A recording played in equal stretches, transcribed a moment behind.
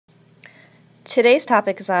Today's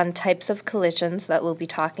topic is on types of collisions that we'll be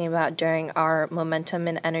talking about during our momentum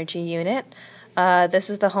and energy unit.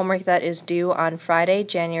 This is the homework that is due on Friday,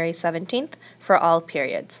 January 17th for all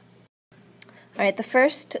periods. Alright, the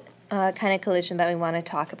first kind of collision that we want to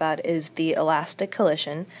talk about is the elastic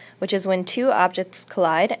collision, which is when two objects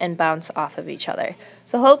collide and bounce off of each other.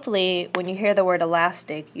 So hopefully when you hear the word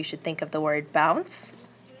elastic, you should think of the word bounce,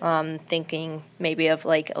 thinking maybe of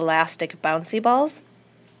like elastic bouncy balls,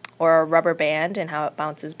 or a rubber band and how it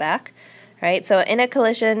bounces back. Right? So in a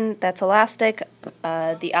collision that's elastic,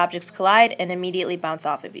 the objects collide and immediately bounce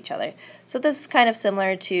off of each other. So this is kind of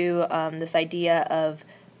similar to this idea of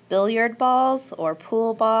billiard balls or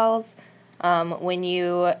pool balls. When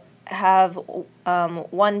you have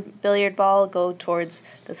one billiard ball go towards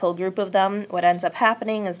this whole group of them, what ends up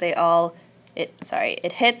happening is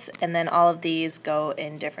it hits, and then all of these go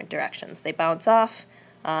in different directions. They bounce off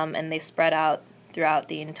and they spread out throughout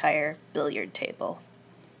the entire billiard table.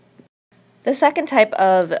 The second type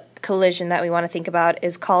of collision that we want to think about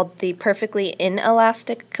is called the perfectly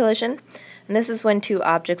inelastic collision, and this is when two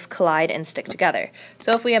objects collide and stick together.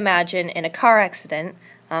 So if we imagine in a car accident,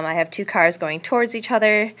 I have two cars going towards each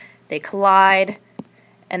other, they collide,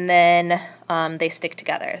 and then they stick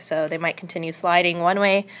together. So they might continue sliding one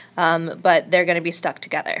way, but they're going to be stuck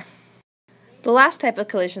together. The last type of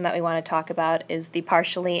collision that we want to talk about is the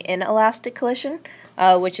partially inelastic collision,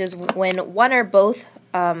 which is when one or both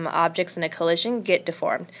objects in a collision get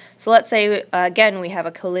deformed. So let's say, again, we have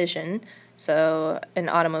a collision, so an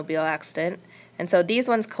automobile accident, and so these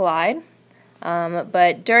ones collide,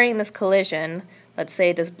 but during this collision, let's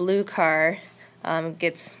say this blue car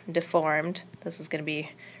gets deformed. This is going to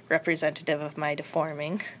be representative of my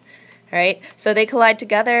deforming. Right? So they collide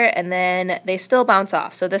together and then they still bounce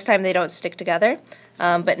off. So this time they don't stick together,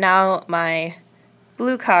 but now my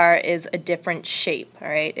blue car is a different shape. All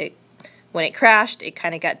right? When it crashed, it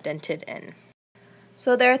kind of got dented in.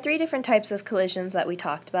 So there are three different types of collisions that we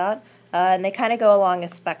talked about, and they kind of go along a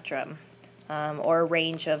spectrum or a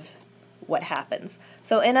range of what happens.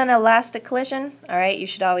 So in an elastic collision, all right, you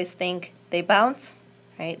should always think they bounce.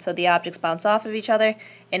 Right? So the objects bounce off of each other.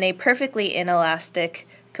 In a perfectly inelastic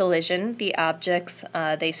collision, the objects,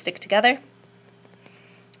 they stick together.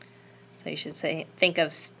 So you should think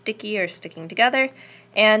of sticky or sticking together.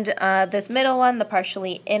 And this middle one, the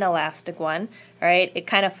partially inelastic one, right, it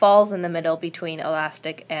kind of falls in the middle between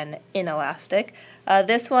elastic and inelastic.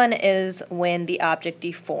 This one is when the object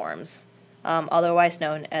deforms, otherwise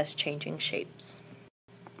known as changing shapes.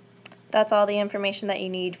 That's all the information that you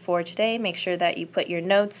need for today. Make sure that you put your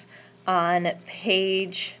notes on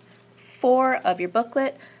page 4 of your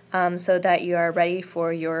booklet so that you are ready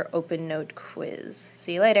for your open note quiz.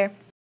 See you later.